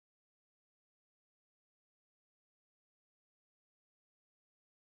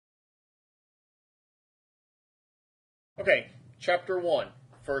Okay, Chapter 1,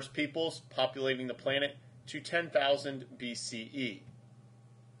 First Peoples Populating the Planet to 10,000 BCE.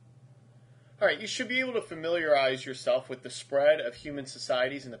 Alright, you should be able to familiarize yourself with the spread of human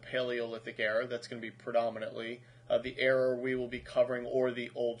societies in the Paleolithic era. That's going to be predominantly the era we will be covering, or the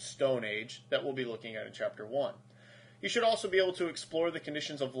Old Stone Age that we'll be looking at in Chapter 1. You should also be able to explore the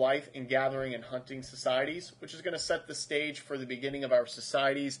conditions of life in gathering and hunting societies, which is going to set the stage for the beginning of our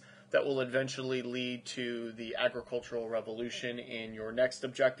societies that will eventually lead to the agricultural revolution in your next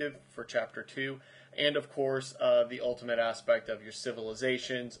objective for Chapter 2, and of course the ultimate aspect of your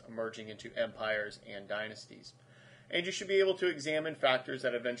civilizations emerging into empires and dynasties. And you should be able to examine factors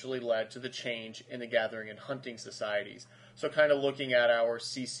that eventually led to the change in the gathering and hunting societies. So kind of looking at our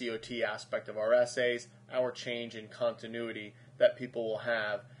CCOT aspect of our essays, our change in continuity that people will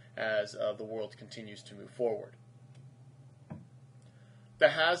have as the world continues to move forward. The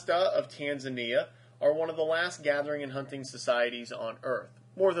Hasda of Tanzania are one of the last gathering and hunting societies on Earth.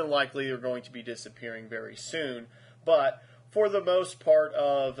 More than likely they're going to be disappearing very soon, but for the most part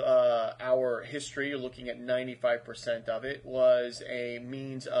of our history, you're looking at 95% of it, was a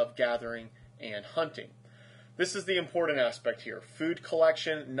means of gathering and hunting. This is the important aspect here. Food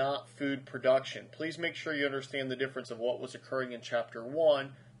collection, not food production. Please make sure you understand the difference of what was occurring in Chapter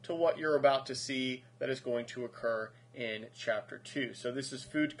 1 to what you're about to see that is going to occur in Chapter 2. So this is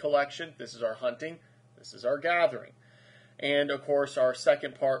food collection, this is our hunting, this is our gathering. And of course our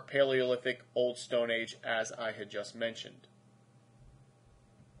second part, Paleolithic, Old Stone Age, as I had just mentioned.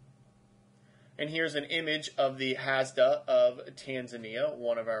 And here's an image of the Hasda of Tanzania,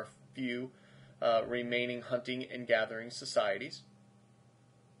 one of our few remaining hunting and gathering societies.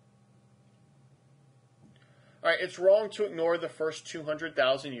 Alright, it's wrong to ignore the first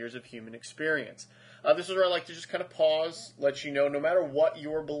 200,000 years of human experience. This is where I like to just kind of pause, let you know, no matter what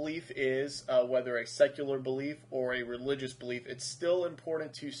your belief is, whether a secular belief or a religious belief, it's still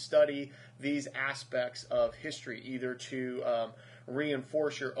important to study these aspects of history, either to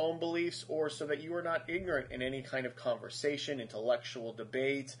reinforce your own beliefs or so that you are not ignorant in any kind of conversation, intellectual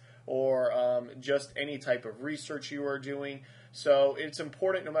debate, or just any type of research you are doing. So it's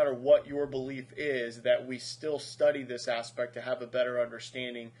important, no matter what your belief is, that we still study this aspect to have a better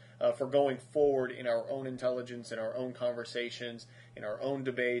understanding for going forward in our own intelligence, in our own conversations, in our own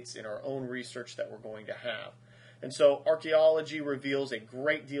debates, in our own research that we're going to have. And so archaeology reveals a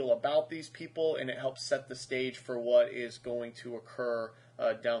great deal about these people, and it helps set the stage for what is going to occur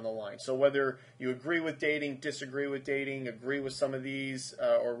down the line. So whether you agree with dating, disagree with dating, agree with some of these,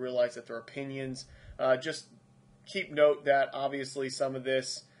 or realize that they're opinions, just keep note that obviously some of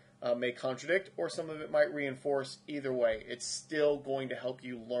this may contradict, or some of it might reinforce. Either way, it's still going to help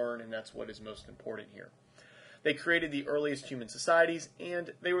you learn, and that's what is most important here. They created the earliest human societies,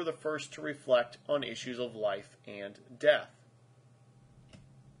 and they were the first to reflect on issues of life and death.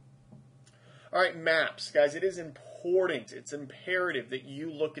 All right, maps. Guys, it is important, it's imperative that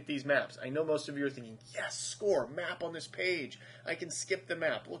you look at these maps. I know most of you are thinking, yes, score, map on this page. I can skip the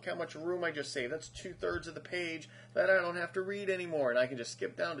map. Look how much room I just saved. That's 2/3 of the page that I don't have to read anymore, and I can just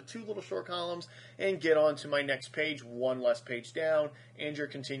skip down to 2 little short columns and get on to my next page, 1 less page down, and you're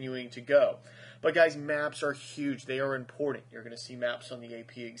continuing to go. But guys, maps are huge. They are important. You're going to see maps on the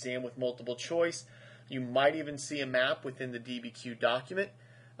AP exam with multiple choice. You might even see a map within the DBQ document.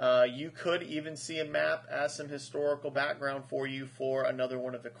 You could even see a map as some historical background for you for another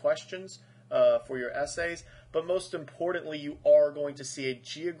one of the questions for your essays. But most importantly, you are going to see a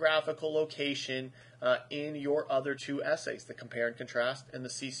geographical location in your other 2 essays, the compare and contrast and the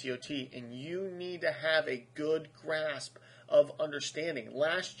CCOT. And you need to have a good grasp of understanding.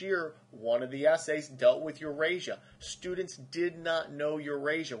 Last year, one of the essays dealt with Eurasia. Students did not know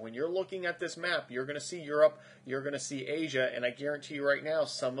Eurasia. When you're looking at this map, you're going to see Europe, you're going to see Asia, and I guarantee you right now,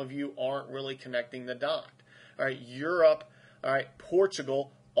 some of you aren't really connecting the dot. All right, Europe, all right,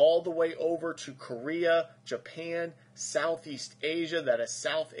 Portugal, all the way over to Korea, Japan, Southeast Asia, that is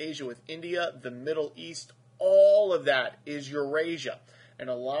South Asia with India, the Middle East, all of that is Eurasia. And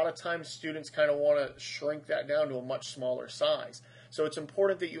a lot of times students kind of want to shrink that down to a much smaller size. So it's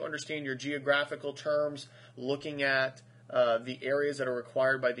important that you understand your geographical terms, looking at the areas that are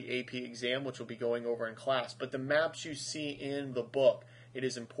required by the AP exam, which we'll be going over in class. But the maps you see in the book, it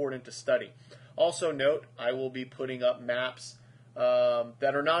is important to study. Also note, I will be putting up maps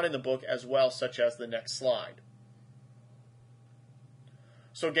that are not in the book as well, such as the next slide.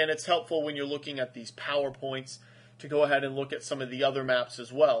 So again, it's helpful when you're looking at these PowerPoints to go ahead and look at some of the other maps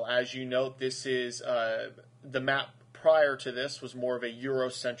as well. As you note, this is the map prior to this was more of a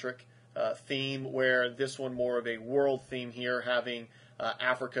Eurocentric theme, where this one more of a world theme here, having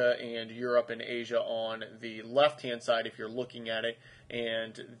Africa and Europe and Asia on the left-hand side if you're looking at it,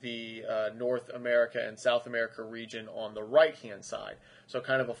 and the North America and South America region on the right-hand side. So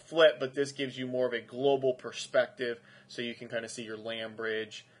kind of a flip, but this gives you more of a global perspective, so you can kind of see your land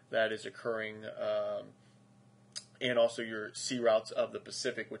bridge that is occurring, and also your sea routes of the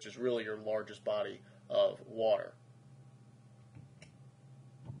Pacific, which is really your largest body of water.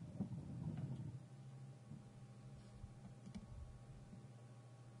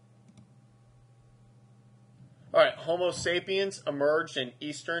 All right, Homo sapiens emerged in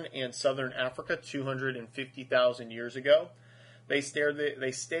eastern and southern Africa 250,000 years ago. They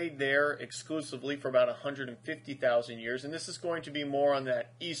stayed there exclusively for about 150,000 years, and this is going to be more on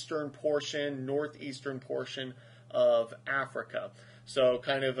that eastern portion, northeastern portion of Africa. So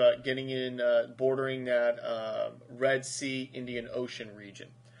kind of getting in, bordering that Red Sea, Indian Ocean region.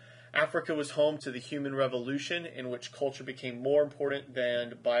 Africa was home to the human revolution, in which culture became more important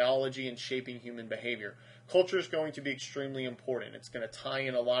than biology in shaping human behavior. Culture is going to be extremely important. It's going to tie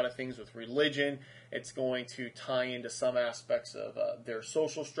in a lot of things with religion. It's going to tie into some aspects of their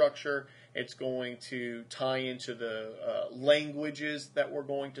social structure. It's going to tie into the languages that we're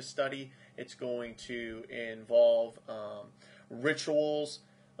going to study. It's going to involve rituals.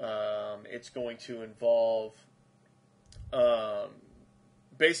 It's going to involve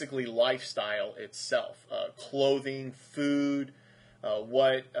basically lifestyle itself, clothing, food,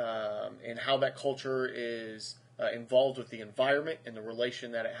 and how that culture is involved with the environment and the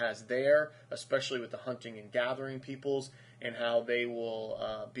relation that it has there, especially with the hunting and gathering peoples, and how they will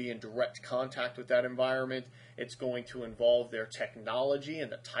be in direct contact with that environment. It's going to involve their technology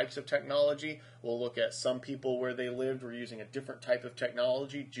and the types of technology. We'll look at some people where they lived were using a different type of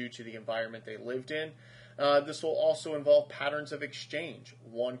technology due to the environment they lived in. This will also involve patterns of exchange,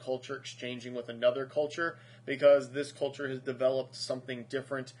 one culture exchanging with another culture, because this culture has developed something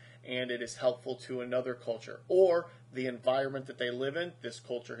different and it is helpful to another culture. Or the environment that they live in, this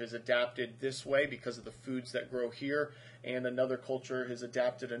culture has adapted this way because of the foods that grow here, and another culture has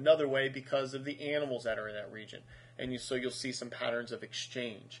adapted another way because of the animals that are in that region. And so you'll see some patterns of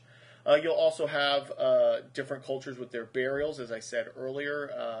exchange. You'll also have different cultures with their burials, as I said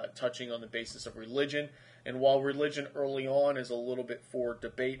earlier, touching on the basis of religion. And while religion early on is a little bit for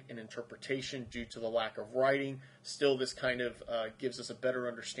debate and interpretation due to the lack of writing, still this kind of gives us a better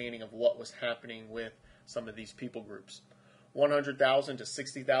understanding of what was happening with some of these people groups. 100,000 to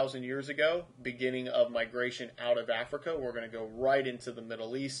 60,000 years ago, beginning of migration out of Africa. We're going to go right into the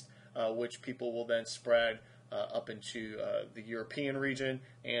Middle East, which people will then spread up into the European region,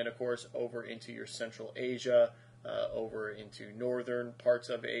 and of course over into your Central Asia, over into northern parts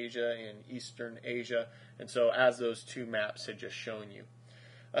of Asia and Eastern Asia. And so as those two maps had just shown you.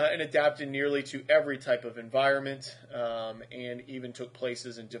 And adapted nearly to every type of environment, and even took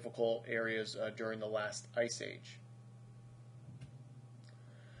places in difficult areas during the last ice age.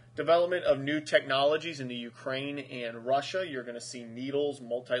 Development of new technologies in the Ukraine and Russia. You're going to see needles,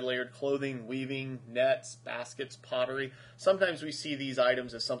 multi-layered clothing, weaving, nets, baskets, pottery. Sometimes we see these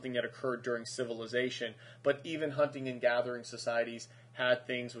items as something that occurred during civilization, but even hunting and gathering societies had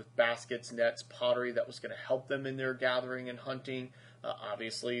things with baskets, nets, pottery that was going to help them in their gathering and hunting.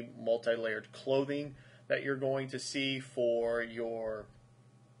 Obviously, multi-layered clothing that you're going to see for your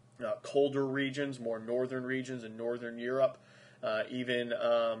colder regions, more northern regions in northern Europe. Even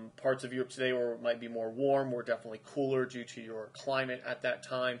parts of Europe today where it might be more warm, were definitely cooler due to your climate at that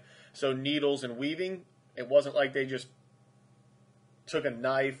time. So needles and weaving, it wasn't like they just took a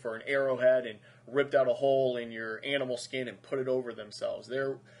knife or an arrowhead and ripped out a hole in your animal skin and put it over themselves.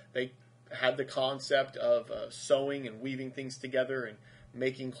 They had the concept of sewing and weaving things together and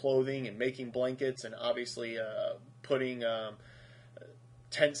making clothing and making blankets, and obviously putting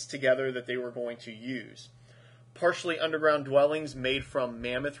tents together that they were going to use. Partially underground dwellings made from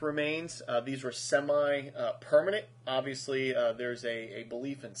mammoth remains. These were semi-permanent. Obviously, there's a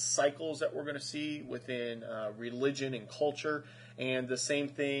belief in cycles that we're going to see within religion and culture. And the same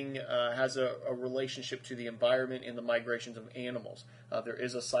thing has a relationship to the environment and the migrations of animals. There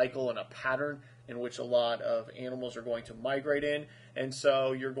is a cycle and a pattern in which a lot of animals are going to migrate in. And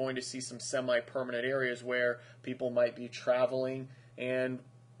so you're going to see some semi-permanent areas where people might be traveling, and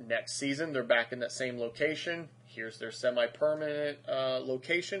next season they're back in that same location. Here's their semi-permanent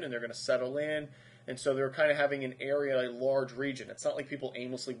location, and they're going to settle in. And so they're kind of having an area, a large region. It's not like people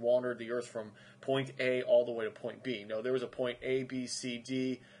aimlessly wandered the earth from point A all the way to point B. No, there was a point A, B, C,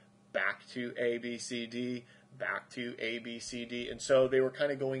 D, back to A, B, C, D, back to A, B, C, D. And so they were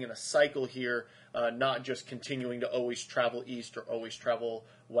kind of going in a cycle here, not just continuing to always travel east or always travel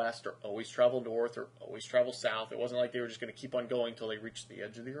west or always travel north or always travel south. It wasn't like they were just going to keep on going until they reached the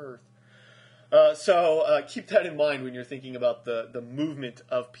edge of the earth. So keep that in mind when you're thinking about the movement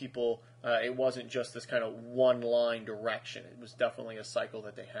of people. It wasn't just this kind of one-line direction. It was definitely a cycle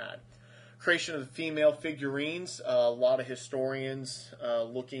that they had. Creation of the female figurines. A lot of historians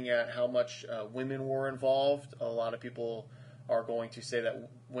looking at how much women were involved. A lot of people are going to say that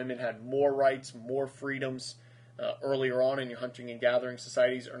women had more rights, more freedoms earlier on in your hunting and gathering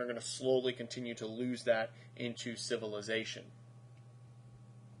societies, and are going to slowly continue to lose that into civilization.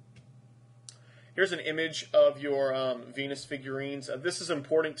 Here's an image of your Venus figurines. This is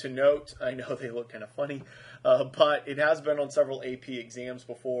important to note. I know they look kind of funny, but it has been on several AP exams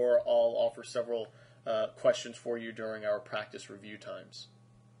before. I'll offer several questions for you during our practice review times.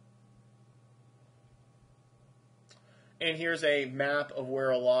 And here's a map of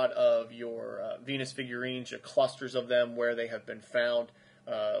where a lot of your Venus figurines, clusters of them, where they have been found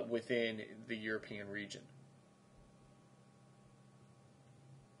within the European region.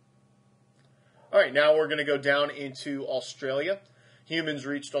 All right, now we're going to go down into Australia. Humans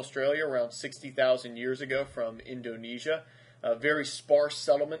reached Australia around 60,000 years ago from Indonesia. A very sparse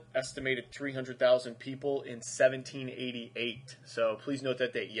settlement, estimated 300,000 people in 1788. So please note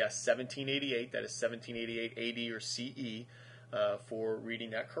that date. Yes, 1788. That is 1788 AD or CE for reading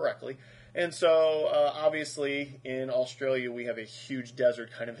that correctly. And so obviously in Australia we have a huge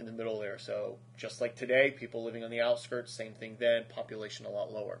desert kind of in the middle there. So just like today, people living on the outskirts, same thing then, population a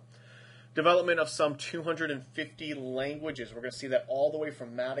lot lower. Development of some 250 languages. We're going to see that all the way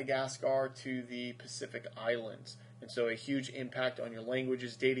from Madagascar to the Pacific Islands. And so a huge impact on your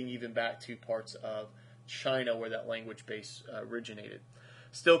languages, dating even back to parts of China where that language base originated.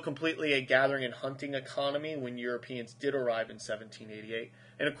 Still completely a gathering and hunting economy when Europeans did arrive in 1788.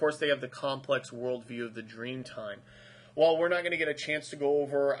 And of course they have the complex worldview of the Dreamtime. While we're not going to get a chance to go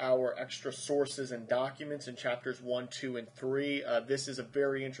over our extra sources and documents in chapters 1, 2, and 3, this is a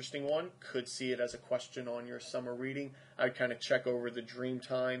very interesting one. Could see it as a question on your summer reading. I'd kind of check over the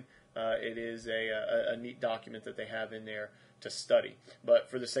Dreamtime. It is a neat document that they have in there to study. But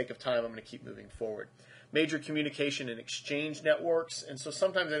for the sake of time, I'm going to keep moving forward. Major communication and exchange networks. And so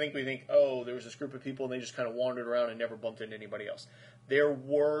sometimes I think we think, oh, there was this group of people and they just kind of wandered around and never bumped into anybody else. There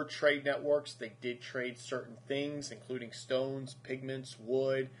were trade networks. They did trade certain things, including stones, pigments,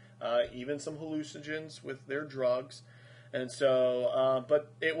 wood, even some hallucinogens with their drugs. And so,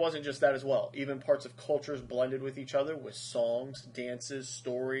 but it wasn't just that as well. Even parts of cultures blended with each other with songs, dances,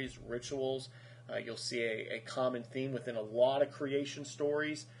 stories, rituals. You'll see a common theme within a lot of creation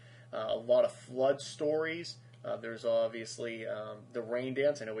stories, a lot of flood stories. There's obviously the rain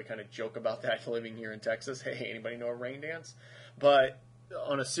dance. I know we kind of joke about that living here in Texas. Hey, anybody know a rain dance? But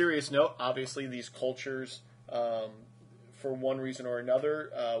on a serious note, obviously these cultures, for one reason or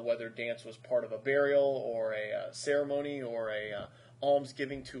another, whether dance was part of a burial or a ceremony or a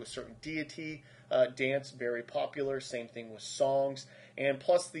almsgiving to a certain deity, dance very popular. Same thing with songs. And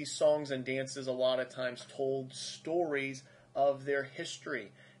plus these songs and dances a lot of times told stories of their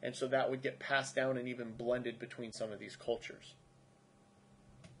history. And so that would get passed down and even blended between some of these cultures.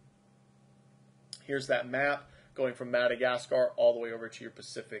 Here's that map going from Madagascar all the way over to your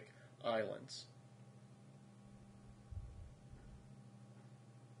Pacific Islands.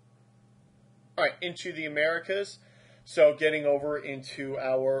 All right, into the Americas. So getting over into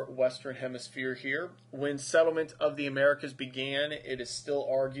our Western Hemisphere here. When settlement of the Americas began, it is still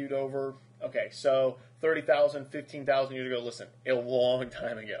argued over, okay, so 30,000, 15,000 years ago, listen, a long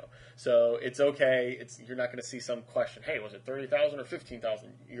time ago. So it's okay. You're not going to see some question, hey, was it 30,000 or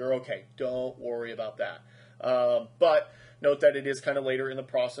 15,000? You're okay. Don't worry about that. But note that it is kind of later in the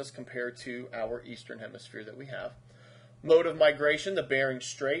process compared to our Eastern Hemisphere that we have. Mode of migration, the Bering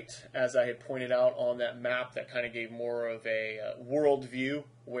Strait, as I had pointed out on that map that kind of gave more of a world view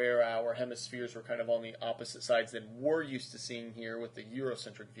where our hemispheres were kind of on the opposite sides than we're used to seeing here with the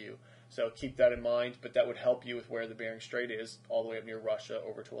Eurocentric view. So keep that in mind, but that would help you with where the Bering Strait is, all the way up near Russia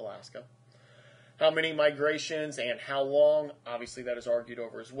over to Alaska. How many migrations and how long? Obviously that is argued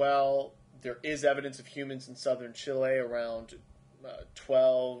over as well. There is evidence of humans in southern Chile around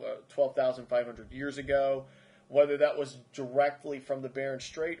 12,500 years ago. Whether that was directly from the Bering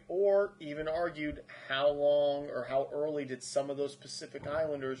Strait or even argued how long or how early did some of those Pacific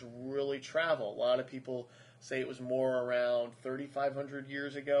Islanders really travel. A lot of people say it was more around 3,500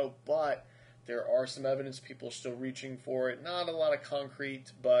 years ago, but there are some evidence people are still reaching for it. Not a lot of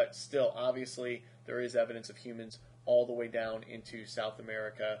concrete, but still, obviously, there is evidence of humans all the way down into South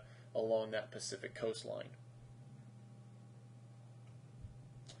America along that Pacific coastline.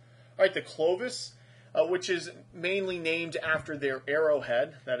 All right, the Clovis. which is mainly named after their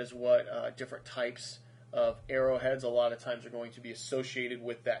arrowhead. That is what different types of arrowheads a lot of times are going to be associated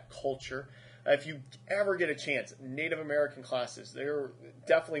with that culture. If you ever get a chance, Native American classes, they're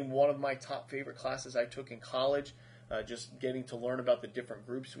definitely one of my top favorite classes I took in college, just getting to learn about the different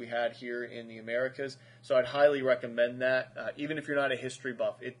groups we had here in the Americas. So I'd highly recommend that. Even if you're not a history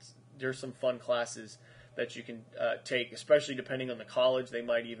buff, there's some fun classes that you can take, especially depending on the college. They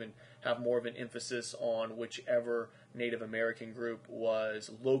might even have more of an emphasis on whichever Native American group was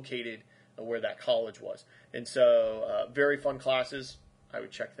located where that college was. And so very fun classes. I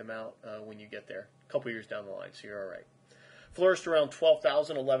would check them out when you get there. A couple years down the line, so you're all right. Flourished around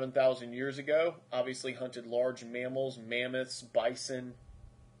 12,000, 11,000 years ago. Obviously hunted large mammals, mammoths, bison.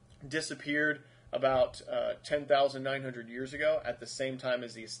 Disappeared about 10,900 years ago at the same time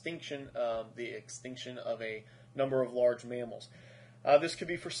as the extinction of a number of large mammals. This could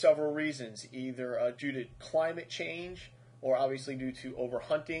be for several reasons, either due to climate change, or obviously due to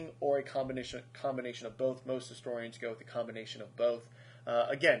overhunting, or a combination of both. Most historians go with the combination of both.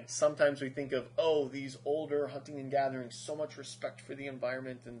 Again, sometimes we think of, these older hunting and gathering, so much respect for the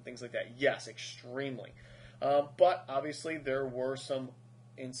environment and things like that. Yes, extremely. But obviously there were some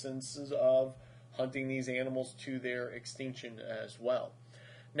instances of hunting these animals to their extinction as well.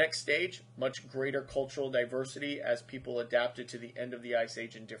 Next stage, much greater cultural diversity as people adapted to the end of the Ice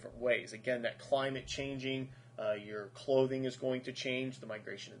Age in different ways. Again, that climate changing, your clothing is going to change, the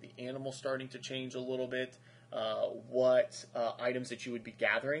migration of the animal starting to change a little bit. What items that you would be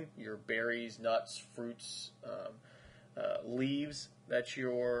gathering, your berries, nuts, fruits, leaves that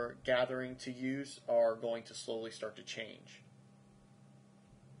you're gathering to use are going to slowly start to change.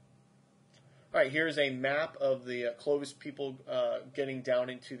 All right, here's a map of the Clovis people getting down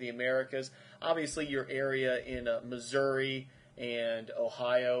into the Americas. Obviously, your area in Missouri and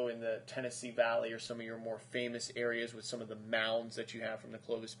Ohio and the Tennessee Valley are some of your more famous areas with some of the mounds that you have from the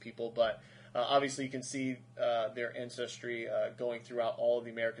Clovis people. But obviously, you can see their ancestry going throughout all of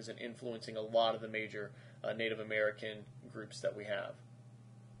the Americas and influencing a lot of the major Native American groups that we have.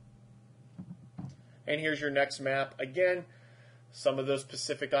 And here's your next map. Again, some of those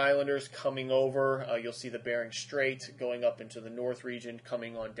Pacific Islanders coming over. You'll see the Bering Strait going up into the north region,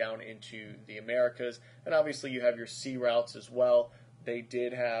 coming on down into the Americas. And obviously you have your sea routes as well. They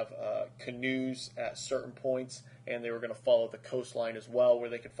did have canoes at certain points, and they were going to follow the coastline as well, where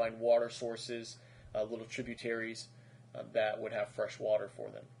they could find water sources, little tributaries that would have fresh water for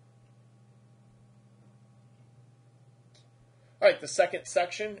them. All right, the second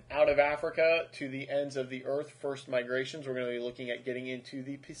section, out of Africa to the ends of the earth, first migrations. We're going to be looking at getting into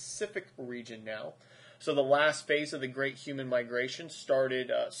the Pacific region now. So the last phase of the Great Human Migration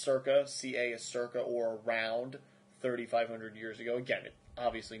started circa, CA is circa, or around 3,500 years ago. Again, it's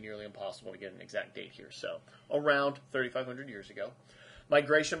obviously nearly impossible to get an exact date here, so around 3,500 years ago.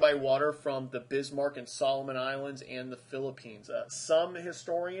 Migration by water from the Bismarck and Solomon Islands and the Philippines. Some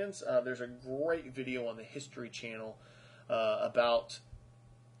historians, there's a great video on the History Channel about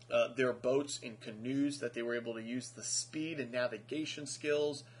their boats and canoes that they were able to use. The speed and navigation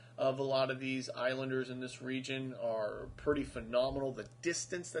skills of a lot of these islanders in this region are pretty phenomenal. The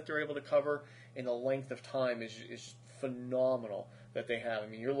distance that they're able to cover and the length of time is phenomenal that they have. I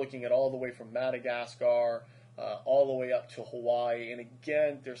mean, you're looking at all the way from Madagascar all the way up to Hawaii. And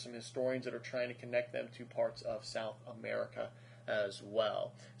again, there's some historians that are trying to connect them to parts of South America as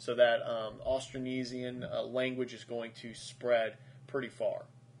well. So that Austronesian language is going to spread pretty far.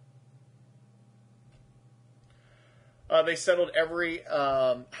 They settled every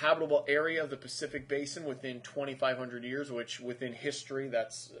habitable area of the Pacific Basin within 2,500 years, which within history,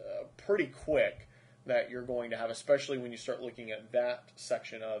 that's pretty quick that you're going to have, especially when you start looking at that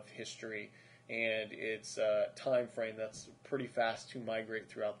section of history and its time frame. That's pretty fast to migrate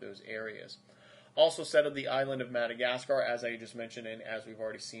throughout those areas. Also settled the island of Madagascar, as I just mentioned, and as we've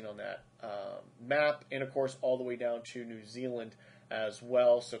already seen on that map, and of course all the way down to New Zealand as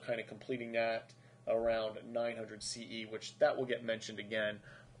well, so kind of completing that around 900 CE, which that will get mentioned again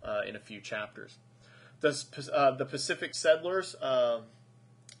in a few chapters. The Pacific settlers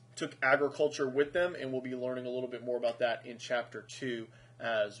took agriculture with them, and we'll be learning a little bit more about that in Chapter 2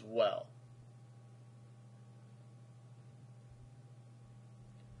 as well.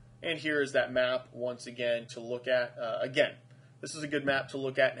 And here is that map once again to look at. Again, this is a good map to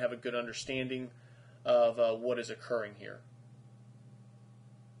look at and have a good understanding of what is occurring here.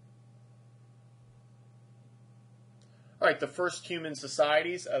 All right, the first human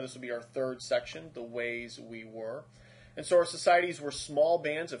societies. This will be our third section, the ways we were. And so our societies were small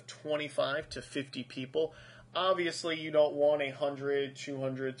bands of 25 to 50 people. Obviously, you don't want 100,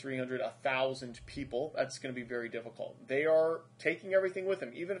 200, 300, 1,000 people. That's going to be very difficult. They are taking everything with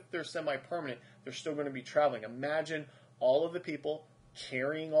them. Even if they're semi-permanent, they're still going to be traveling. Imagine all of the people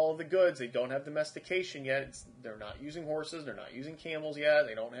carrying all of the goods. They don't have domestication yet. They're not using horses. They're not using camels yet.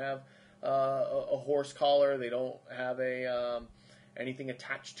 They don't have a horse collar. They don't have anything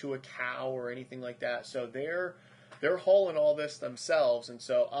attached to a cow or anything like that. So they're hauling all this themselves. And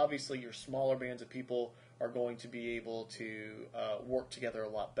so obviously your smaller bands of people are going to be able to work together a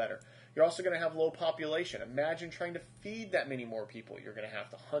lot better. You're also going to have low population. Imagine trying to feed that many more people. You're going to have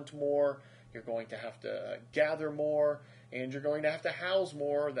to hunt more. You're going to have to gather more. And you're going to have to house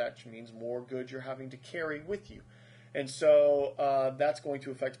more. That means more goods you're having to carry with you. And so that's going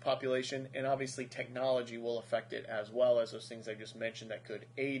to affect population. And obviously technology will affect it as well as those things I just mentioned that could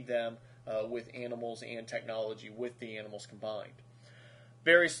aid them with animals and technology with the animals combined.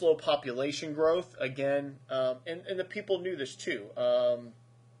 Very slow population growth, again, and the people knew this too.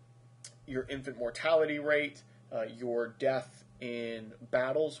 Your infant mortality rate, your death in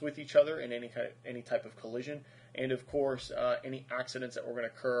battles with each other in any type of collision, and of course any accidents that were going to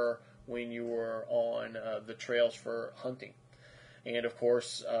occur when you were on the trails for hunting, and of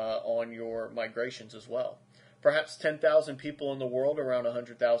course on your migrations as well. Perhaps 10,000 people in the world around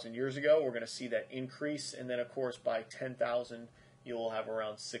 100,000 years ago. We're going to see that increase, and then of course by 10,000 you will have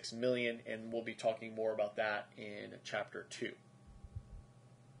around 6 million, and we'll be talking more about that in Chapter 2.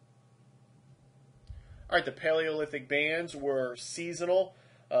 All right, the Paleolithic bands were seasonal.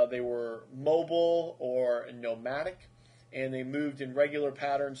 They were mobile or nomadic, and they moved in regular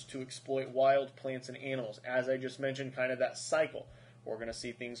patterns to exploit wild plants and animals. As I just mentioned, kind of that cycle. We're going to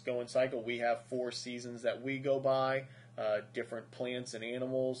see things go in cycle. We have 4 seasons that we go by, different plants and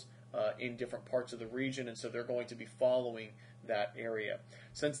animals in different parts of the region, and so they're going to be following that area.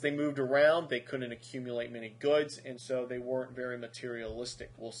 Since they moved around, they couldn't accumulate many goods, and so they weren't very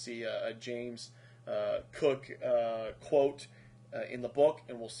materialistic. We'll see a James Cook quote in the book,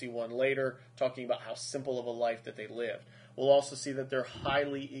 and we'll see one later talking about how simple of a life that they lived. We'll also see that they're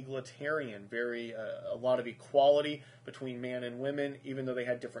highly egalitarian, a lot of equality between man and women, even though they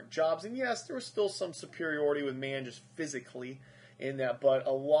had different jobs. And yes, there was still some superiority with man just physically in that, but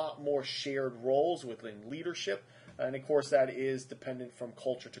a lot more shared roles within leadership. And of course, that is dependent from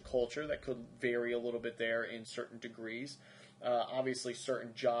culture to culture. That could vary a little bit there in certain degrees. Obviously,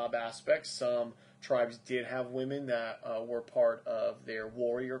 certain job aspects. Some tribes did have women that were part of their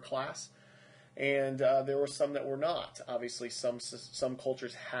warrior class, and there were some that were not. Obviously, some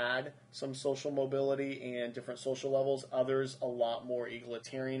cultures had some social mobility and different social levels. Others a lot more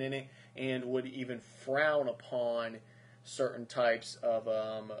egalitarian in it, and would even frown upon certain types of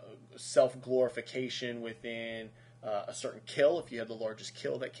self-glorification within a certain kill. If you had the largest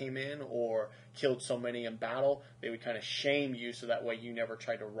kill that came in or killed so many in battle, they would kind of shame you so that way you never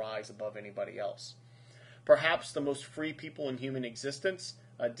try to rise above anybody else. Perhaps the most free people in human existence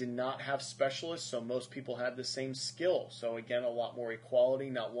did not have specialists, so most people had the same skill. So again, a lot more equality,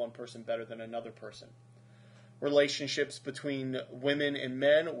 not one person better than another person. Relationships between women and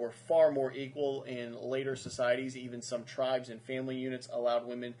men were far more equal in later societies. Even some tribes and family units allowed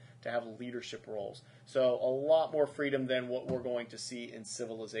women to have leadership roles. So a lot more freedom than what we're going to see in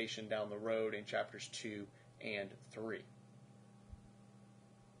civilization down the road in chapters 2 and 3.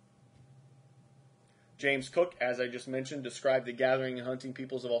 James Cook, as I just mentioned, described the gathering and hunting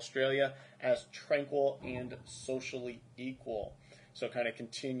peoples of Australia as tranquil and socially equal. So kind of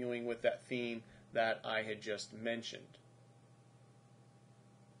continuing with that theme that I had just mentioned.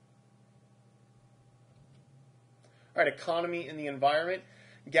 All right, economy and the environment.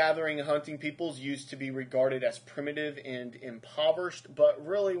 Gathering and hunting peoples used to be regarded as primitive and impoverished, but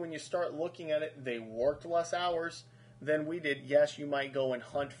really when you start looking at it, they worked less hours than we did. Yes, you might go and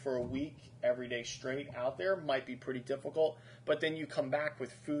hunt for a week every day straight out there. Might be pretty difficult, but then you come back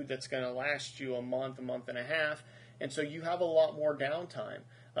with food that's going to last you a month and a half, and so you have a lot more downtime.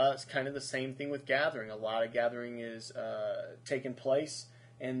 It's kind of the same thing with gathering. A lot of gathering is taking place,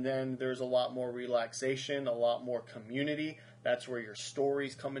 and then there's a lot more relaxation, a lot more community. That's where your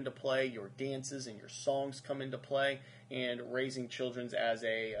stories come into play, your dances and your songs come into play, and raising children as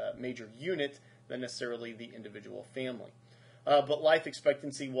a major unit than necessarily the individual family. But life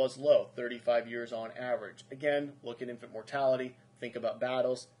expectancy was low, 35 years on average. Again, look at infant mortality, think about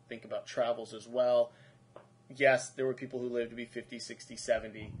battles, think about travels as well. Yes, there were people who lived to be 50, 60,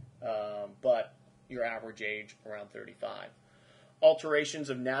 70, but your average age around 35.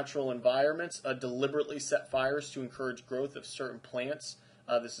 Alterations of natural environments deliberately set fires to encourage growth of certain plants.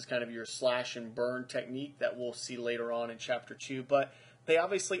 This is kind of your slash and burn technique that we'll see later on in chapter 2. But They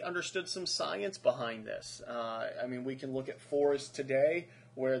obviously understood some science behind this. I mean, we can look at forests today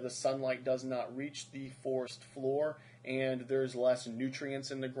where the sunlight does not reach the forest floor and there's less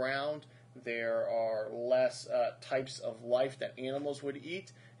nutrients in the ground. There are less types of life that animals would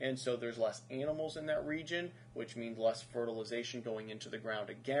eat, and so there's less animals in that region, which means less fertilization going into the ground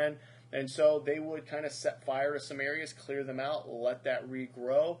again. And so they would kind of set fire to some areas, clear them out, let that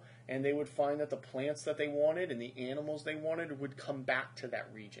regrow, and they would find that the plants that they wanted and the animals they wanted would come back to that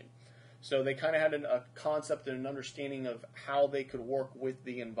region. So they kind of had a concept and an understanding of how they could work with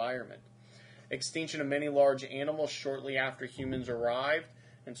the environment. Extinction of many large animals shortly after humans arrived,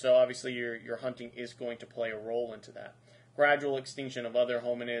 and so obviously your hunting is going to play a role into that. Gradual extinction of other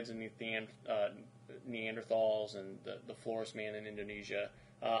hominids and Neanderthals and the Flores man in Indonesia,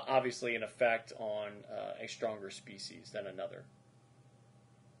 obviously an effect on a stronger species than another.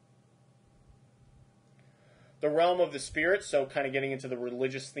 The realm of the spirit, so kind of getting into the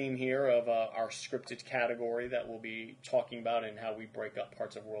religious theme here of our scripted category that we'll be talking about and how we break up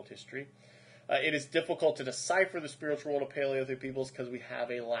parts of world history. It is difficult to decipher the spiritual world of Paleolithic peoples because we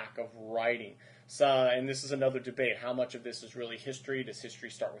have a lack of writing. So, and this is another debate. How much of this is really history? Does history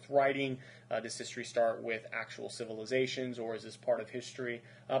start with writing? Does history start with actual civilizations, or is this part of history?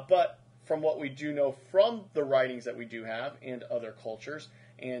 But from what we do know from the writings that we do have and other cultures,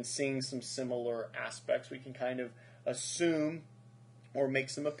 and seeing some similar aspects, we can kind of assume or make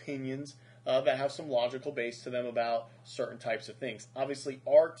some opinions that have some logical base to them about certain types of things. Obviously,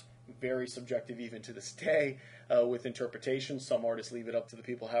 art, very subjective even to this day with interpretation. Some artists leave it up to the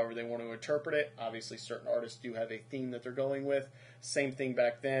people however they want to interpret it. Obviously, certain artists do have a theme that they're going with. Same thing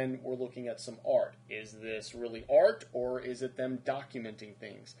back then, we're looking at some art. Is this really art, or is it them documenting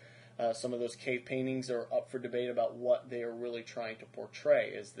things? Some of those cave paintings are up for debate about what they are really trying to portray.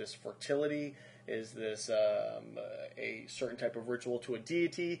 Is this fertility? Is this a certain type of ritual to a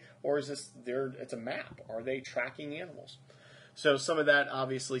deity? Or is this it's a map? Are they tracking animals? So some of that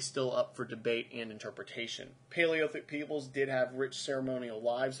obviously still up for debate and interpretation. Paleolithic peoples did have rich ceremonial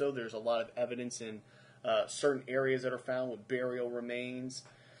lives, though. There's a lot of evidence in certain areas that are found with burial remains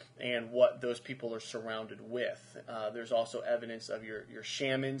and what those people are surrounded with. There's also evidence of your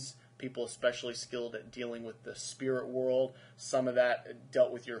shamans, people especially skilled at dealing with the spirit world. Some of that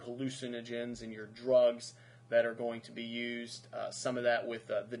dealt with your hallucinogens and your drugs that are going to be used. Some of that with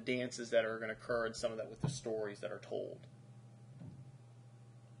the dances that are going to occur, and some of that with the stories that are told.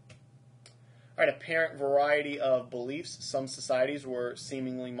 All right, apparent variety of beliefs. Some societies were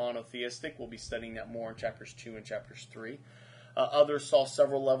seemingly monotheistic. We'll be studying that more in chapters 2 and chapters 3. Others saw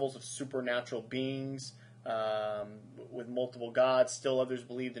several levels of supernatural beings with multiple gods. Still others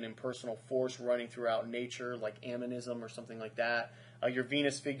believed in impersonal force running throughout nature, like Aminism or something like that. Your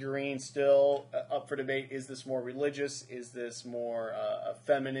Venus figurine still up for debate. Is this more religious? Is this more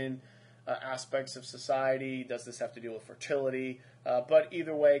feminine aspects of society? Does this have to deal with fertility? But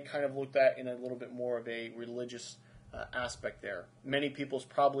either way, kind of looked at in a little bit more of a religious aspect there. Many peoples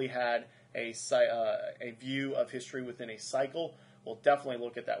probably had a view of history within a cycle. We'll definitely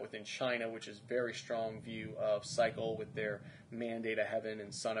look at that within China, which is very strong view of cycle with their mandate of heaven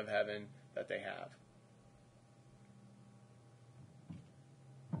and son of heaven that they have.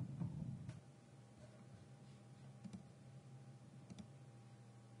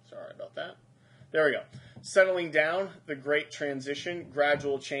 Sorry about that. There we go. Settling down, the Great Transition,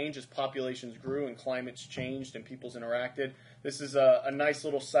 gradual change as populations grew and climates changed and peoples interacted. This is a nice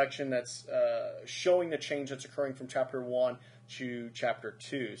little section that's showing the change that's occurring from chapter 1 to chapter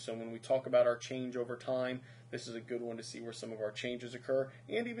 2. So when we talk about our change over time, this is a good one to see where some of our changes occur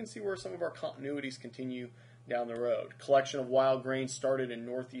and even see where some of our continuities continue down the road. Collection of wild grains started in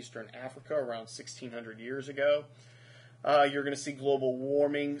northeastern Africa around 1,600 years ago. You're going to see global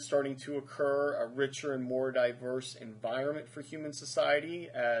warming starting to occur, a richer and more diverse environment for human society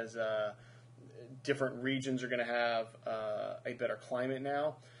as different regions are going to have a better climate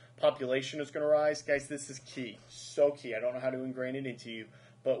now. Population is going to rise. Guys, this is key. So key. I don't know how to ingrain it into you.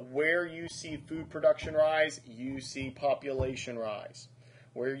 But where you see food production rise, you see population rise.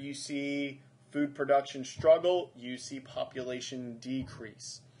 Where you see food production struggle, you see population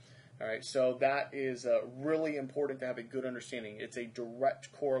decrease. All right, so that is really important to have a good understanding. It's a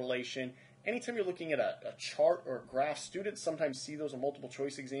direct correlation. Anytime you're looking at a chart or a graph, students sometimes see those on multiple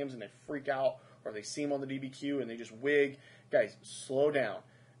choice exams and they freak out, or they see them on the DBQ and they just wig. Guys, slow down.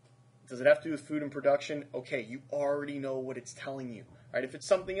 Does it have to do with food and production? Okay, you already know what it's telling you. All right, if it's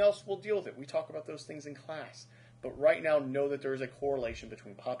something else, we'll deal with it. We talk about those things in class. But right now, know that there is a correlation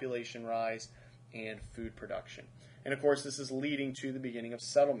between population rise and food production. And of course, this is leading to the beginning of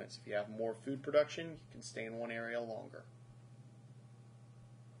settlements. If you have more food production, you can stay in one area longer.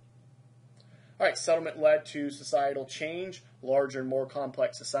 All right, settlement led to societal change, larger and more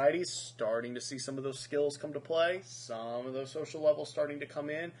complex societies, starting to see some of those skills come to play, some of those social levels starting to come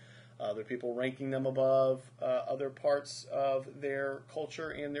in, other people ranking them above other parts of their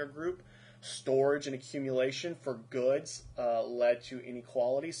culture and their group. Storage and accumulation for goods led to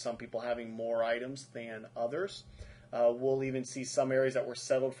inequality, some people having more items than others. We'll even see some areas that were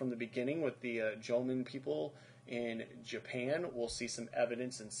settled from the beginning with the Jomon people in Japan. We'll see some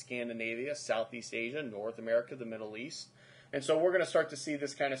evidence in Scandinavia, Southeast Asia, North America, the Middle East. And so we're going to start to see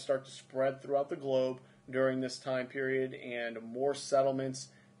this kind of start to spread throughout the globe during this time period, and more settlements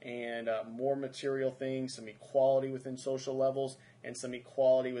and more material things, some equality within social levels, and some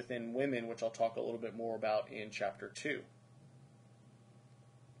equality within women, which I'll talk a little bit more about in Chapter 2.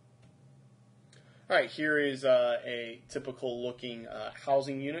 All right, here is a typical looking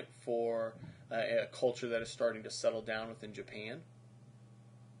housing unit for a culture that is starting to settle down within Japan.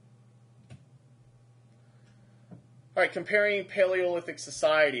 All right, comparing Paleolithic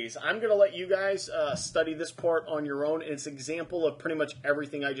societies. I'm going to let you guys study this part on your own. It's an example of pretty much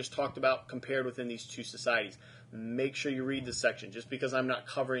everything I just talked about compared within these two societies. Make sure you read this section. Just because I'm not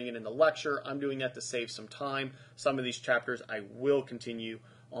covering it in the lecture, I'm doing that to save some time. Some of these chapters I will continue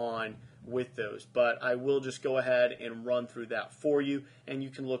on with those, but I will just go ahead and run through that for you, and you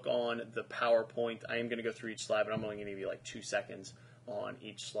can look on the PowerPoint. I am going to go through each slide, but I'm only going to give you like 2 seconds on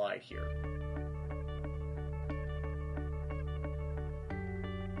each slide here.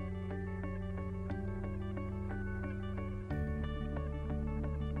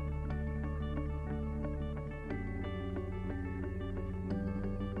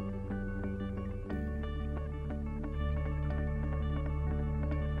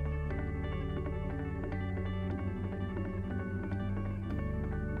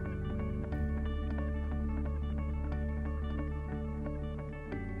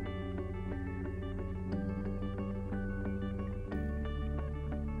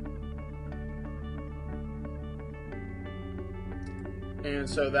 And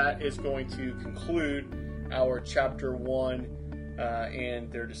so that is going to conclude our Chapter 1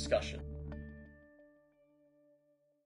 and their discussion.